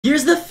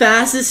Here's the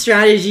fastest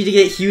strategy to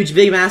get huge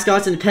big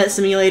mascots in Pet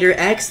Simulator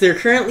X. They're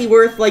currently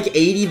worth like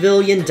 80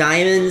 billion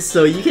diamonds,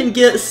 so you can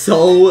get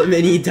so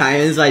many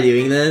diamonds by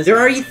doing this. They're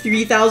already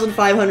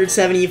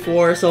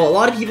 3,574, so a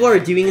lot of people are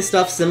doing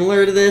stuff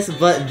similar to this,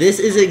 but this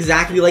is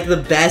exactly like the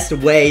best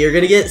way. You're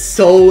gonna get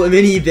so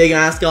many big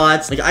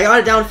mascots. Like, I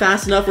got it down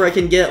fast enough where I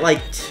can get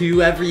like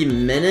 2 every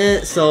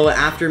minute, so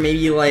after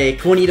maybe like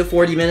 20 to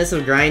 40 minutes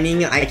of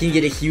grinding, I can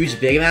get a huge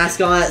big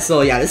mascot.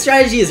 So yeah, this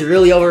strategy is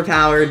really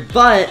overpowered,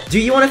 but do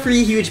you want a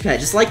free huge pet?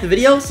 Just like the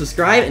video,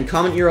 subscribe, and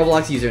comment your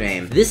Roblox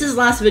username. This is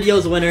last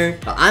video's winner,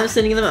 but I'm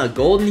sending them a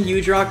golden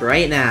huge rock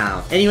right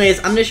now. Anyways,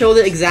 I'm gonna show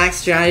the exact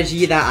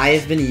strategy that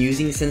I've been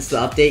using since the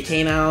update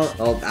came out.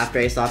 Well, after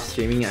I stopped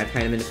streaming, I've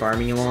kind of been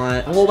farming a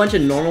lot. A whole bunch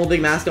of normal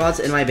big mascots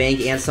in my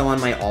bank and some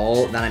on my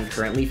alt that I'm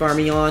currently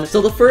farming on.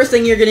 So the first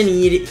thing you're gonna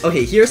need,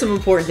 okay, here's some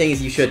important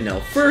things you should know.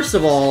 First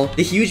of all,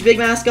 the huge big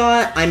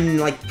mascot, I'm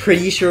like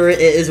pretty sure it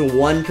is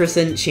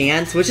 1%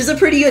 chance, which is a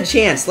pretty good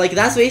chance. Like,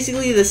 that's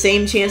basically the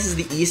same chance as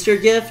the Easter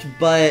gift,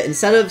 but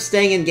instead of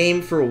staying in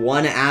game for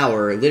 1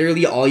 hour,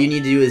 literally all you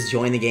need to do is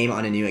join the game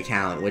on a new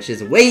account, which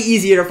is way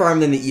easier to farm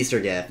than the Easter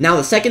gift. Now,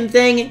 the second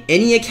thing,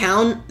 any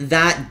account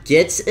that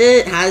gets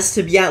it has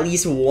to be at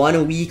least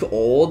 1 week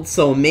old,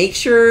 so make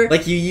sure,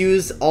 like, you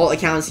use alt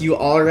accounts you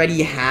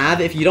already have.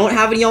 If you don't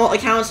have any alt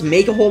accounts,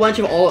 make a whole bunch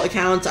of alt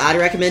accounts. I'd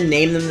recommend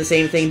name them the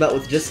same thing, but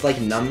with just,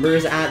 like,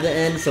 numbers at the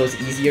end, so it's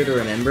easier to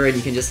remember, and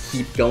you can just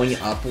keep going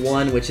up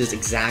one, which is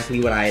exactly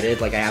what I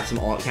did. Like, I have some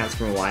alt accounts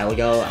from a while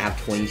ago. I have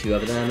 22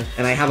 of them,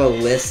 and I have a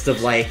list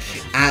of, like,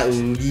 at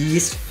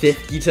least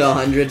 50 to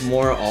 100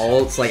 more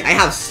alts. Like, I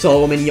have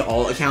so many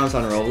alt accounts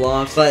on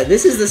Roblox, but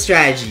this is the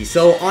strategy.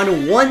 So,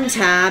 on one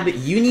tab,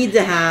 you need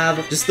to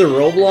have just the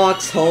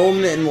Roblox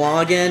home and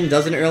login,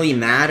 doesn't really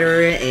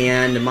matter,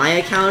 and my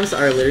accounts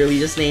are literally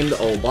just named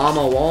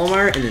Obama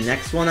Walmart, and the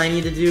next one I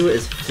need to do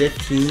is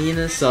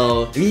 15,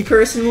 so me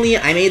personally,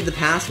 I made the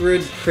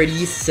password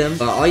pretty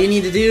simple. All you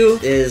need to do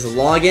is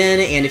log in,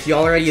 and if you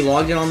already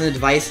logged in on the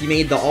device you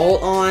made the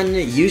alt on,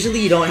 usually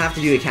you don't have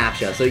to do a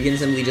CAPTCHA, so you can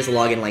simply just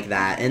log in like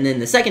that. And then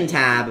the second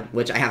tab,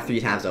 which I have 3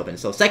 tabs open,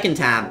 so second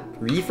tab,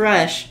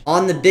 refresh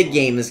on the big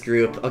games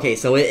group. Okay,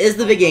 so it is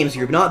the big games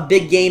group, not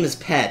big games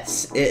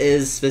pets. It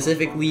is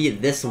specifically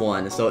this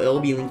one, so it will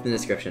be linked in the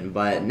description.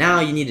 But now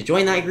you need to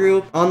join that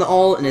group on the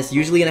alt, and it's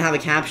usually gonna have a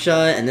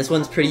CAPTCHA, and this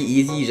one's pretty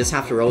easy. You just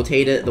have to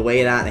rotate it the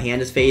way that the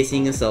hand is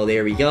facing, so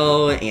there we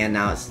go, and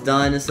now it's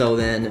done. So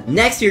then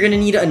next you're gonna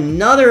need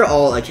another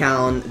alt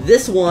account.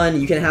 This one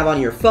you can have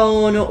on your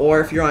phone,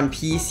 or if you're on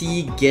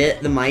PC,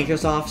 get the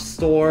Microsoft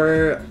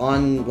Store.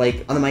 On the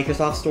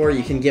Microsoft Store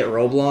you can get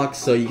Roblox,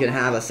 so you can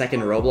have a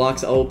second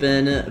Roblox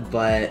open,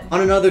 but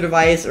on another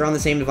device or on the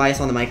same device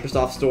on the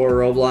Microsoft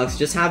Store or Roblox,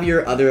 just have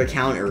your other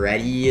account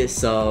ready.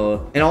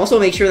 So, and also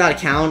make sure that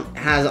account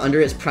has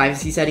under its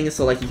privacy settings,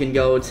 so like you can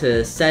go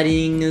to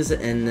settings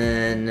and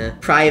then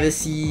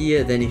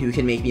privacy, then who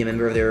can make me a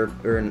member of their,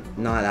 or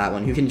not that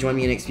one, who can join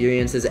me in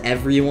experiences,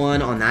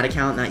 everyone on that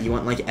account that you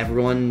want like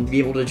everyone to be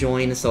able to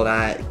join, so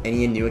that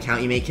any new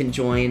account you make can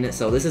join.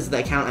 So this is the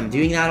account I'm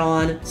doing that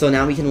on. So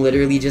now we can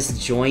literally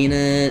just join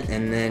it,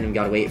 and then we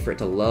gotta wait for it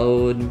to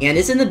load. And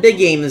it's in the big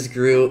games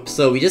group,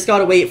 so we just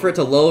gotta wait for it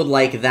to load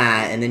like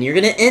that, and then you're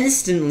gonna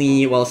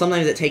instantly, well,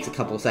 sometimes it takes a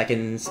couple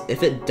seconds.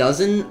 If it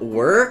doesn't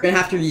work, you're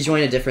gonna have to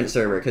rejoin a different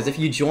server, because if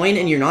you join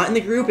and you're not in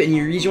the group and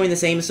you rejoin the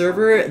same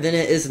server, then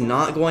it is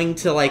not going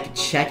to like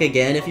check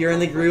again if you're in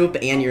the group,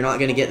 and you're not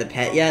gonna get the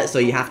pet yet, so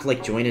you have to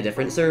like join a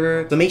different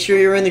server. So make sure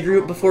you're in the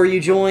group before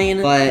you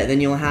join, but then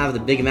you'll have the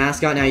big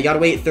mascot. Now you gotta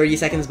wait 30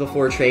 seconds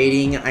before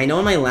trading. I know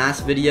in my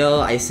last video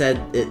I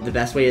said the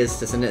best way is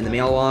to send it in the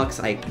mailbox.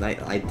 I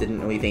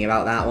didn't really think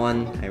about that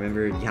one. I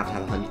remember you have to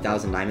have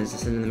 100,000 diamonds to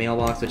send in the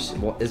mailbox, which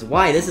is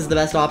why this is the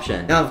best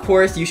option. Now, of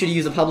course, you should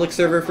use a public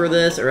server for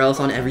this, or else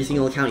on every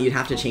single account you'd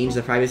have to change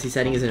the privacy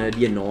settings, and it would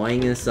be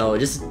annoying. So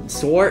just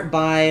sort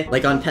by,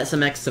 like on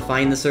PetSimX, to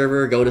find the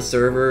server, go to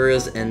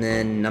servers, and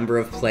then number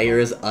of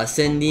players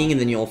ascending, and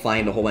then you'll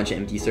find a whole bunch of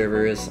empty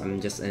servers. I'm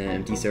just in an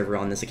empty server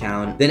on this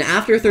account. Then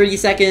after 30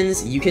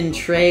 seconds, you can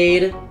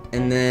trade,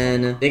 and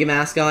then big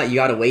mascot, you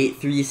gotta wait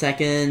 3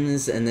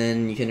 seconds, and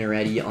then you can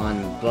ready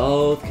on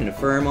both,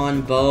 confirm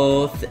on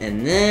both,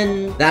 and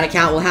then that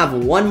account will have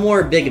one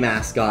more big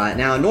mascot.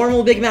 Now,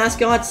 normal big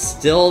mascots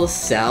still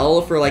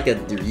sell for like a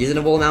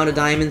reasonable amount of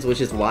diamonds,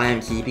 which is why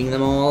I'm keeping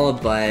them all,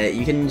 but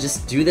you can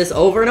just do this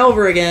over and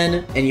over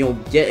again, and you'll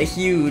get a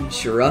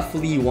huge,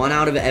 roughly 1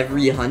 out of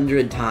every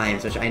 100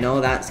 times, which I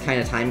know that's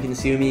kind of time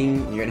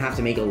consuming. You're gonna have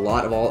to make a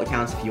lot of alt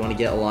accounts if you want to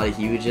get a lot of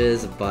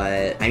huges,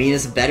 but I mean,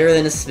 it's better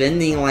than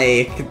spending like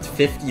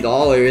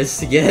 $50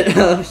 to get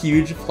a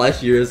huge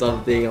plushie or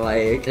something.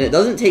 Like, and it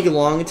doesn't take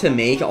long to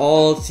make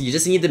alts. You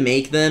just need to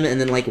make them and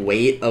then like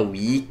wait a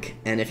week,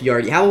 and if you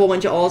already have a whole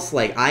bunch of alts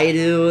like I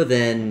do,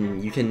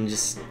 then you can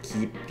just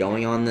keep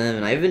going on them,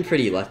 and I've been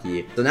pretty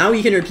lucky. So now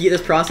we can repeat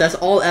this process.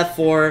 Alt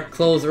F4,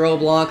 close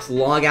Roblox,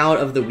 log out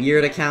of the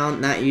weird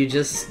account that you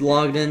just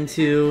logged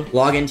into,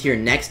 log into your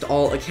next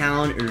alt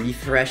account,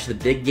 refresh the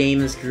big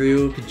games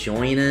group,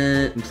 join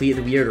it, complete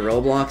the weird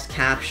Roblox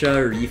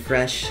CAPTCHA,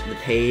 refresh the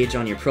page, page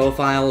on your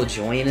profile,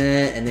 join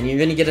it, and then you're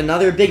gonna get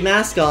another big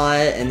mascot,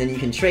 and then you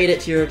can trade it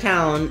to your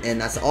account, and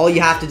that's all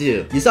you have to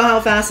do. You saw how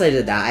fast I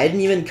did that. I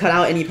didn't even cut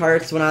out any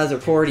parts when I was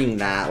recording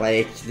that.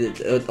 Like,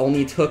 it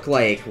only took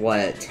like,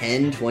 what,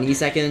 10, 20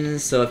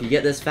 seconds? So if you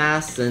get this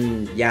fast,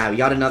 then yeah, we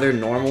got another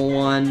normal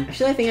one.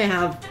 Actually, I think I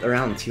have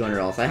around 200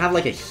 alts. I have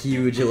like a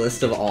huge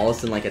list of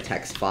alts in like a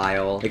text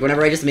file. Like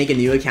whenever I just make a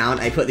new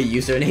account, I put the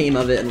username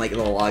of it and like the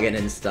login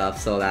and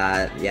stuff so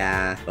that,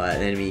 yeah. But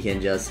then we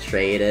can just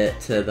trade it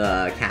to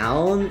the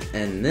account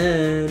and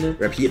then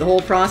repeat the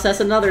whole process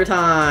another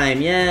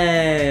time.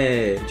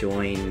 Yay!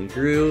 Join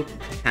group,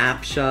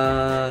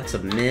 captcha,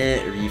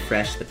 submit,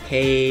 refresh the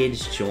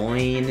page,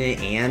 join,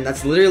 and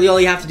that's literally all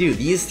you have to do.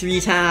 These 3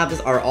 tabs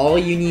are all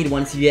you need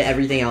once you get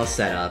everything else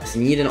set up. So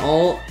you need an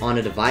alt on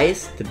a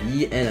device to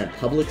be in a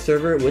public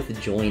server with the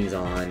joins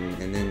on,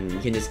 and then you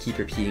can just keep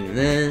repeating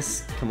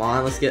this. Come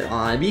on, let's get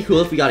on. It'd be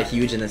cool if we got a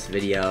huge in this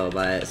video,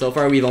 but so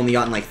far we've only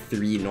gotten like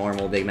 3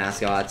 normal big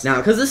mascots. Now,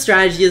 because this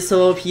strategy is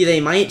so OP, they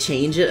might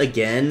change it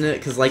again,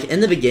 because like in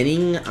the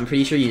beginning, I'm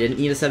pretty sure you didn't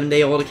need a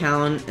 7-day-old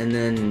account, and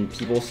then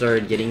people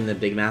started getting the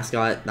big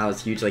mascot that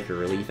was huge like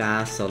really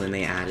fast, so then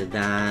they added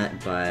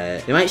that,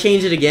 but they might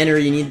change it again, or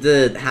you need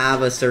to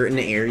have a certain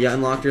area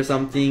unlocked or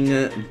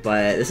something,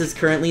 but this is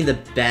currently the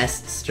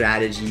best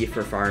strategy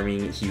for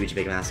farming huge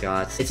big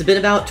mascots. It's been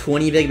about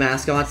 20 big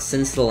mascots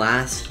since the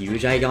last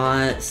huge I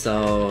got,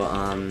 so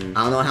I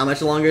don't know how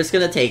much longer it's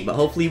gonna take, but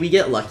hopefully we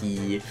get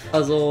lucky.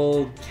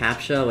 Puzzle,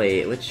 captcha,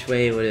 wait, which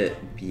way would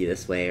it be?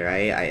 This way,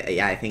 right?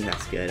 Yeah, I think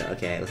that's good.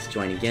 Okay, let's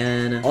join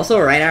again. Also,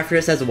 right after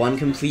it says 1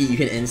 complete, you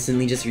can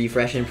instantly just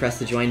refresh and press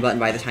the join button.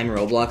 By the time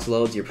Roblox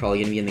loads, you're probably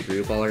gonna be in the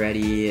group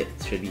already. It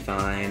should be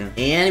fine.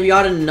 And we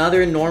got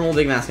another normal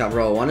big mascot,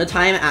 bro. One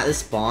time at the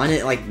spawn,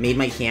 it like made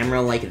my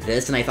camera like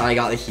this, and I thought I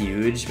got the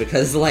huge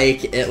because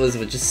like it was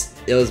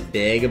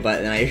big,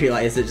 but then I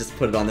realized it just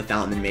put it on the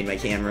fountain and made my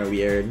camera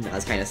weird. That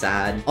was kind of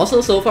sad.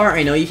 Also, so far,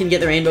 I know you can get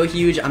the rainbow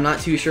huge. I'm not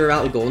too sure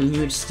about the golden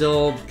huge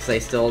still, because I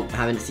still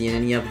haven't seen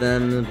any of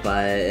them,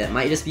 but it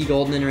might just be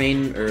golden in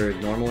rain, or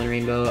normal in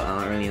rainbow. I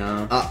don't really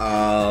know.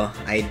 Uh-oh.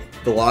 I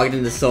logged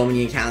into so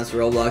many accounts.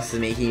 Roblox is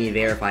making me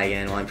verify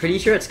again. Well, I'm pretty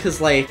sure it's because,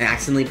 like, I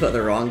accidentally put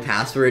the wrong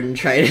password and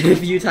tried it a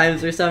few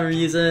times for some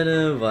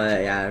reason,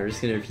 but yeah, we're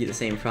just gonna repeat the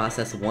same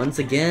process once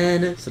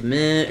again.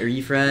 Submit,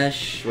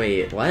 refresh.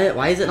 Wait, what?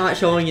 Why is it not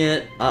showing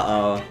it?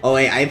 Uh-oh. Oh,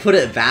 wait, I put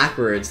it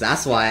backwards.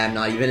 That's why I'm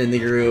not even in the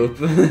group.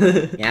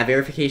 Yeah,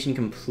 verification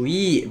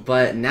complete,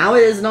 but now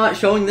it is not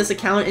showing this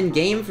account in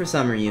game for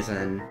some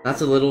reason.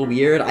 That's a little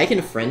weird. I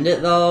can friend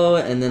it though,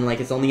 and then like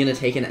it's only gonna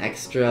take an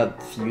extra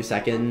few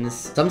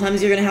seconds.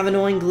 Sometimes you're gonna have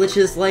annoying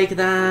glitches like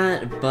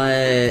that, but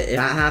if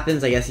that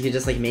happens, I guess you could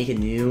just like make a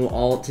new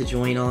alt to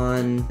join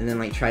on, and then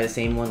like try the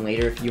same one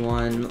later if you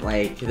want.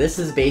 Like, this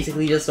is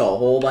basically just a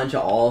whole bunch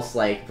of alts.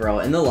 Like, bro,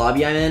 in the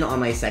lobby I'm in on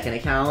my second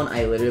account,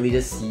 I literally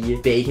just see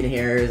bacon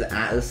hairs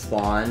at the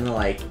spawn,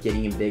 like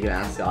getting big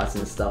mascots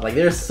and stuff. Like,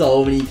 there's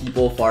so many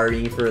people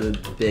farming for the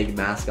big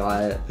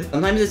mascot.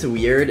 Sometimes it's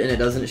weird and it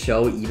doesn't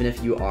show even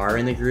if you are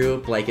in the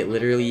group. Like, it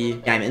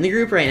literally, yeah, I'm in the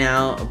group right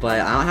now,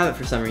 but I don't have it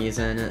for some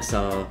reason.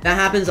 So if that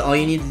happens, all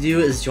you need to do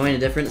is join a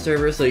different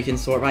server so you can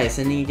sort by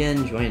ascending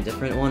again, join a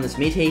different one. This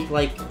may take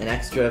like an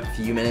extra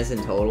few minutes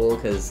in total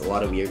because a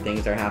lot of weird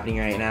things are happening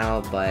right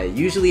now, but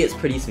usually it's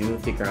pretty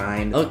smooth to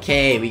grind.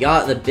 Okay, we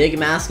got the big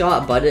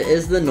mascot, but it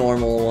is the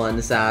normal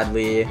one,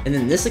 sadly. And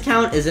then this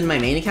account is in my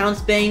main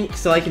account's bank,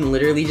 so I can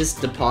literally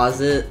just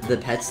deposit the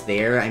pets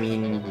there. I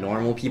mean,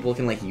 normal people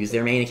can like use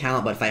their main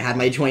account, but if I had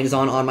my joins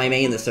on my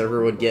main, the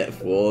server would get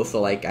full,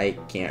 so like I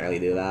can't really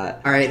do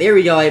that. Alright, there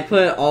we go. I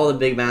put all the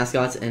big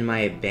mascots in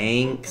my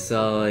bank,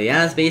 so yeah,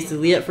 that's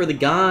basically it for the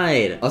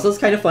guide. Also, it's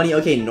kind of funny.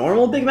 Okay,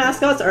 normal big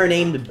mascots are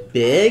named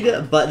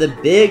Big, but the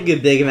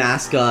big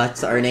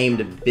mascots are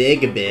named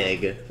Big.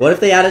 What if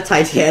they add a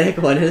Titanic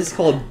one and it's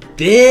called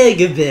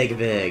Big?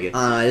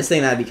 I just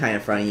think that'd be kind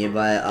of funny,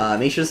 but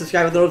make sure to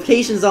subscribe with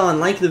notifications on,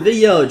 like the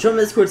video, join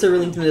my Discord server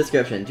linked in the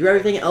description, do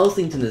everything else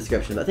linked in the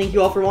description. But thank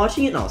you all for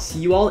watching it, and I'll see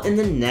you all in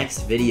the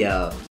next video.